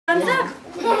Thumbs up.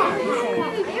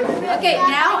 Okay,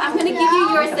 now I'm going to give you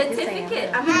your certificate.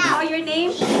 I'm going to call your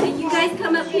name, and you guys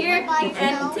come up here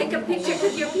and take a picture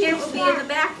because your peer will be in the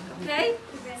back, okay?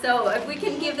 So if we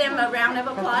can give them a round of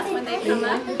applause when they come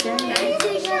up. Okay,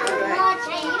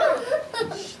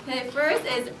 okay, first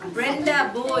is Brenda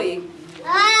Boy.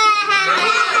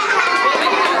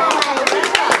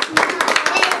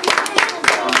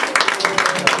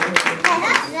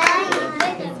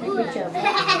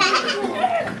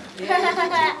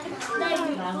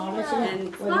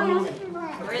 And smile.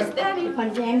 Where's Daddy? Okay,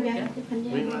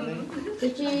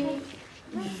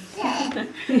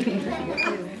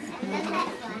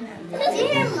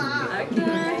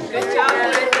 good job,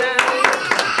 Linda.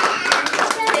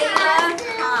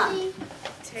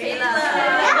 Taylor.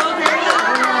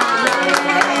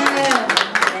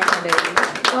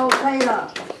 Go Taylor.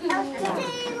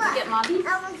 Get Mommy.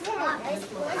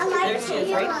 There she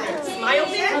is, right there. Smile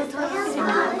there.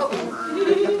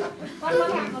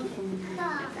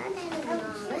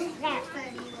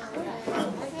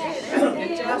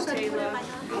 Good job, Taylor.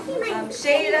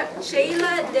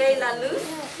 Shayla De La Luz.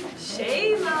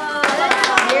 Shayla.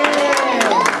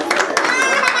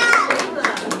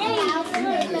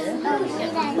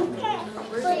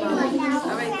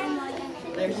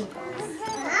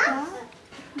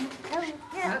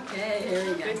 Okay, here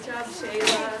we go. Good job,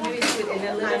 Shayla. Maybe scoot in a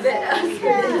little bit.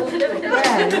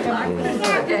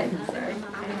 Okay, sorry.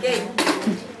 Okay,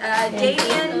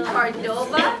 Jadian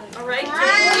Cordova. All right,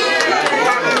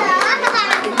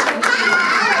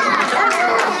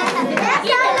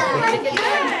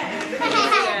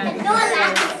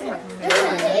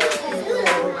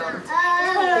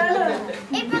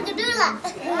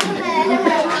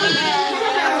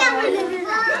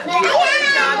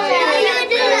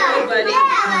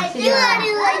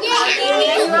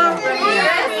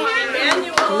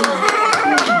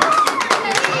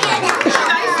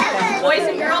 boys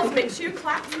and girls, make sure you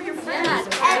clap for your friends. A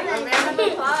round of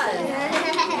applause.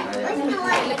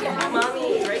 Look at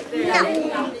Mommy right there.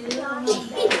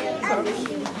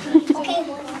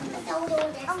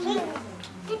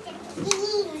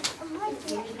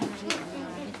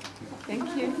 Thank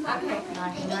you. Okay.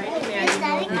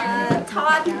 Right,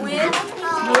 Todd Wynn.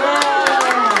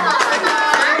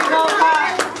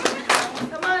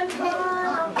 come on,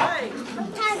 Todd. All right.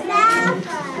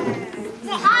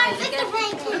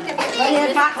 Right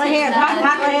here, Pat, right here, Pat,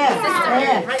 right here.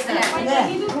 There. Right there. There.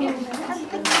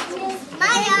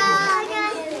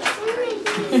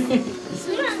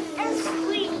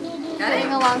 Got it?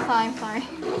 Taking a long time, sorry.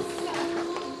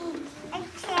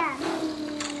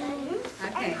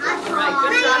 Okay. All right,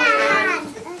 good job,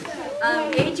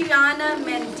 Adriana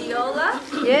Mendiola.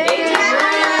 Yay!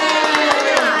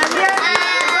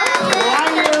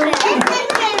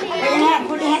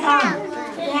 Put your hat on.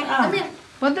 Put your hat on.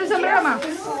 Ponte el sombrero, ma.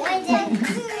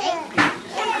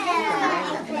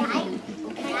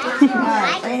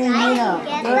 Right in the middle.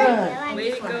 Good. Way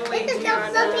to go,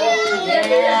 Adriana.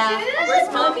 Yeah. Where's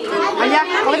Mommy? Allá,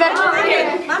 over there.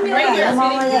 Mommy, right here. Come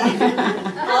over there.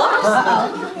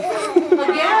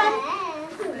 Again.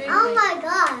 Oh my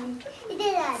God. You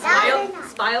did that.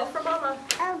 Smile for Mama.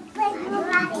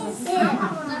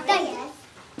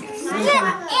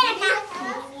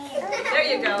 There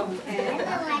you go.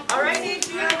 All right,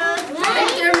 Adriana.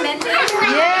 Victor Mendez.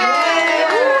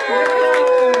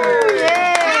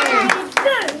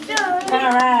 Turn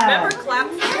around. Remember, clap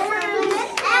for your friends.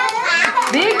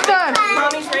 Victor,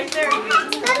 Mommy's right there.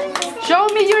 show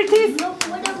me your teeth.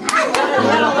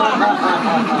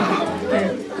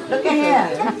 Look at here.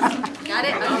 Got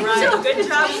it? All right, good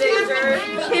job, Xander.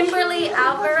 Kimberly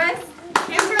Alvarez.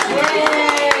 Kimberly.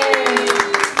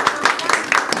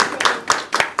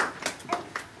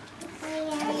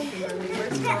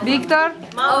 Victor,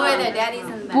 Over there. Daddy's in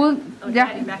the back. pull.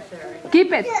 Daddy Yeah. back there.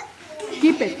 Keep it.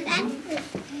 Keep it.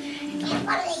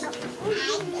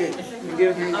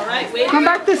 All right, wait. Come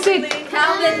back to sit.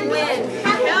 Calvin Wynn.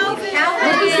 Calvin.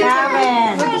 Calvin Wynn.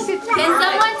 Calvin. Can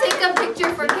someone take a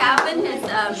picture for Calvin? His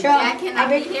dad cannot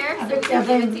be here, so we can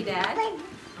give it to Dad.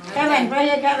 Kevin, right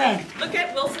here, Kevin. Look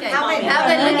at Wilson's Okay. mommy.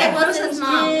 Calvin, look at Wilson's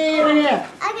mom. Right here.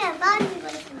 I got body.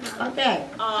 Okay.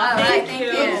 Aw, All right,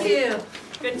 thank you.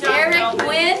 Good job, Eric Calvin.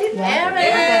 Wynn.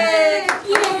 Eric.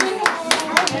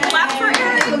 Clap for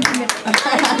Eric.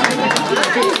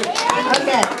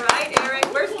 Okay. All right, Eric.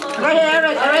 Where's Mom? Right here,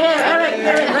 Eric. Right here, Eric.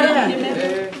 Eric, right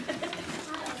here.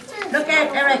 Look at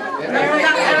Eric. Eric, look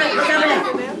at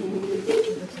Eric.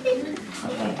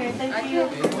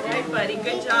 All right, buddy.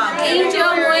 Good job.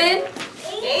 Angel Wynn.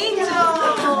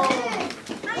 Angel.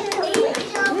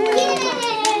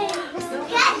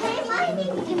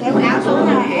 Kéo áo xuống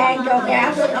nè, An cho cái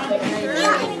áo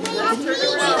xuống.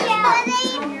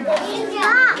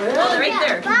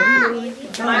 right there.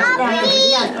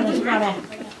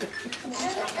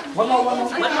 One more. One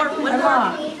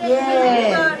more.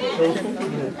 Yeah.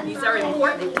 These are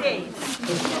important days.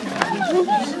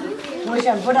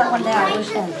 Lucian, put that one down,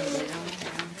 Lucian.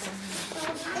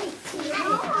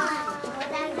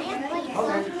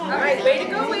 All right, way to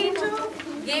go, Angel.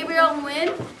 Gabriel Nguyen.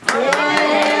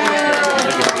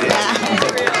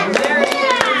 Very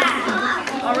good.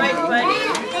 All right, buddy.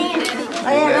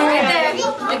 Right there.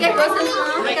 Look at Wilson's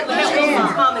mom. Look at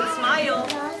Wilson's mom and smile.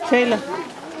 Taylor.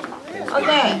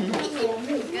 Okay.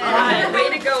 All right, way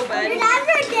to go, buddy.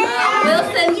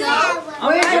 Wilson, go.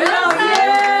 Lucian, no,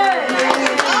 yeah.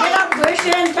 Get up,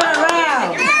 Lucian, turn around.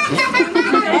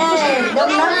 Hey,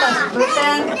 don't love us,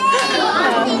 Lucian.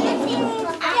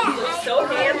 So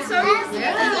handsome.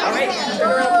 All right,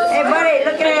 turn around this Hey, buddy,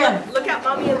 look at him. way. Look at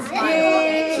mommy and smile.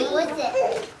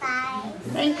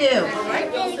 Thank you. All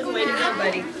right, Wilson, way to go,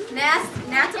 buddy. Natalie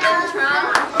Truong.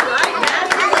 All right,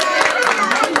 Natalie.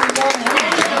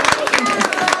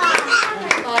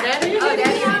 Oh, Daddy.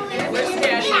 Where's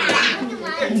Daddy?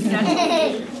 There's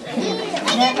Daddy.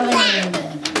 Natalie.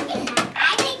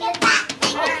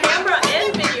 Oh, camera and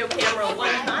video camera at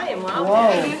one time. Wow.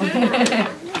 Whoa.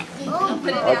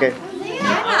 Okay.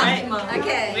 All right.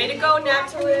 Okay. Way to go,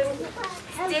 Natalie.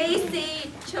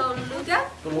 Stacy Choluga.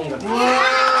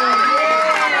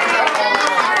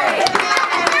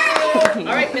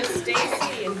 All right, Miss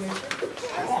Stacy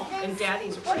and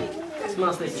Daddy's right.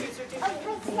 Smile, Stacy.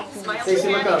 Smile Stacy, for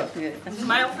look Daddy. up.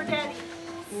 Smile for Daddy.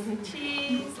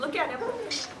 Cheese. Look at him.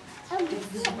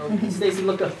 Stacy,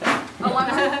 look up. Oh, one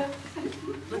more.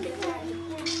 Look at Daddy.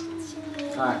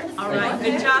 All right. All right.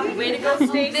 Good job. Way to go,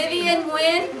 Stacy. Vivian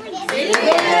Nguyen.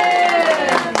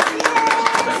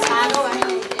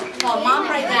 Oh, mom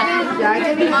right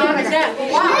there. Mom right there.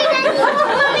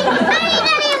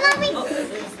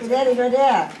 Daddy, go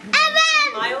there.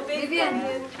 Smile, Vivian.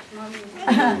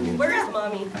 Where is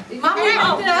mommy? Mommy,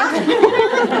 Oh.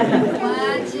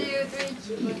 1, 2,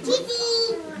 3.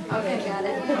 Okay, got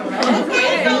it. Way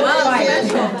to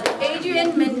go. Adrian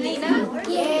Mendina. All right.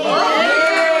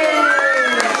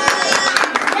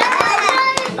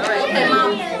 Okay, mom.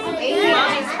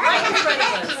 Mommy's right in front of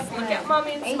us. Look at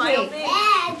mommy and smile big.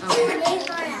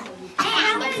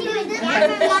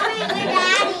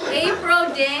 April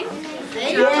Deng.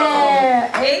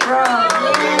 Yeah, April.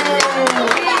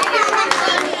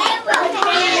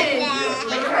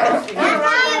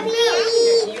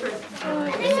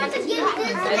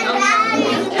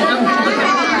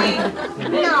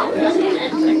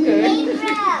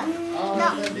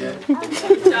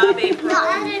 Good job, April.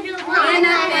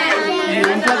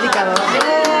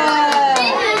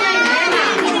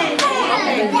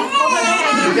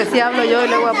 Porque si hablo yo y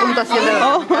luego apunto así el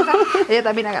dedo. Ella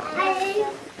también agarra.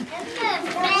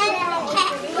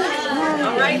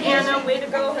 All right, Anna, way to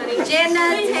go, honey.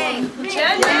 Jenna Tang.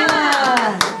 Jenna.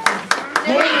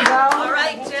 There you go. All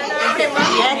right, Jenna.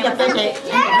 Yeah, you finish.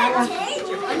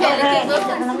 Okay, look at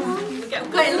Wilson.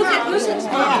 Okay, look at Wilson's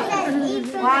mom.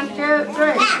 1, 2,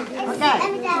 3. Okay.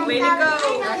 Way to go.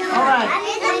 All right.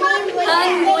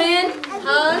 Hun Nguyen.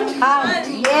 Hun.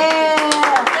 Yeah.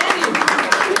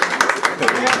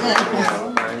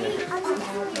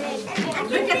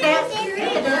 Look at that.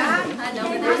 I know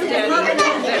Where's that.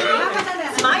 Daddy?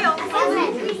 Smile.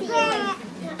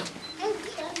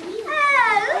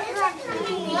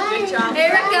 Good job.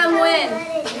 Erica Nguyen.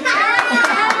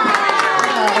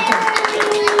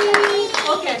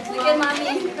 Okay, look at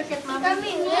mommy. Look at mommy.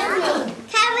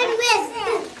 Kevin Wiz.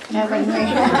 Kevin Wiz.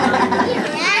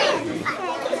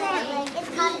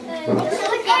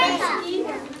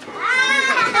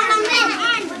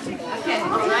 Okay.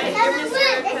 All right, here, Miss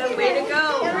Erica. Way to go.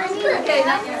 Okay,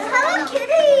 not yet. Hello,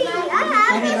 Kitty.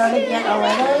 Everybody get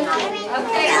already?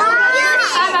 Okay, so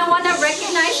this time I want to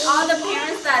recognize all the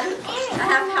parents that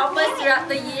have helped us throughout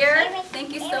the year. Thank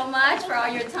you so much for all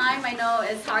your time. I know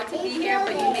it's hard to be here,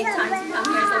 but you make time to come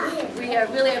here, so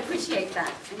we really appreciate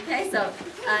that. Okay, so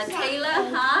Taylor,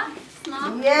 huh?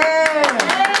 Mom? Yeah.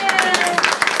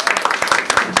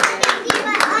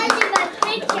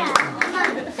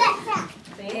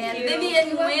 And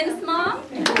Vivian Nguyen's mom?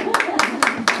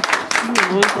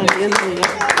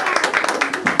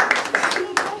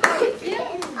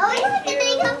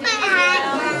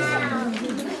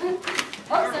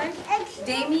 Oh, sorry.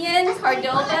 Damien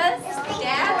Cordova's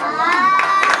dad?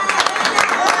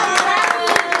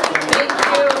 Thank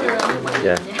you.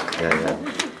 Yeah.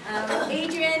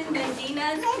 Adrian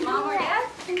Mendina's mom or dad?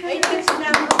 Thank you.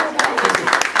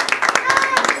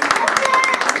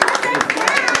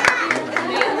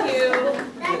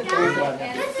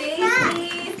 And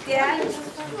Stacy's dad?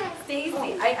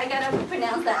 Stacy. I gotta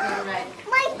pronounce that name right.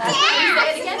 My Last time, say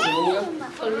it again.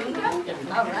 dad's Olunga?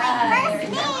 All right. There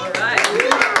we go. All right.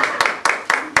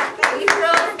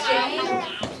 April, Jane,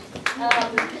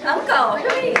 Uncle.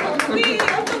 Hurry.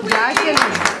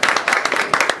 Jacqueline.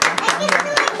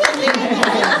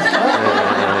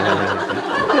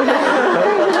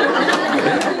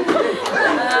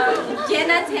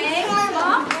 Jenna Tang,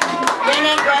 Mom.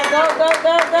 Janet, go, go,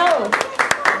 go, go.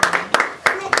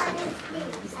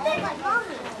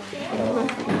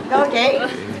 Go, Jake.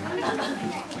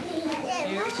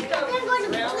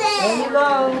 There you go.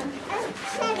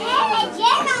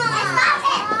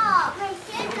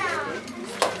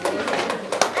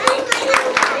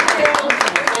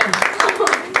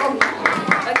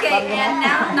 Okay, and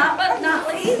now,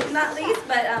 not least,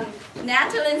 but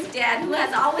Nataline's dad, who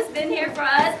has always been here for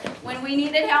us. When we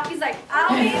needed help, he's like, I'll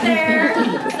be there.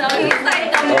 So he's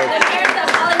like the parents that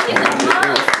volunteer the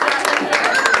most.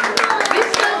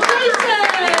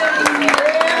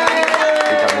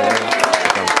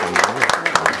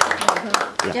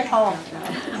 Chết hồn.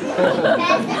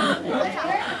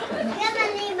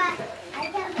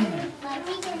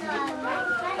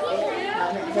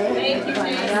 Thank you,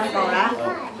 Jane. Còn đó.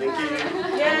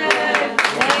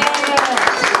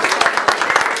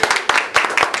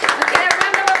 Okay, a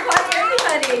round of applause for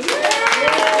everybody.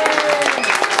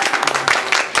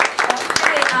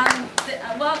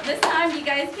 Okay, well, this time you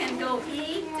guys can go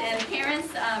eat, and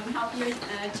parents help your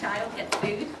child get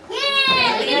food.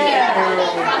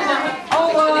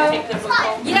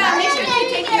 Yeah, make sure you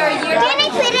take your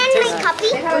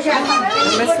Can I put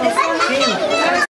in my copy?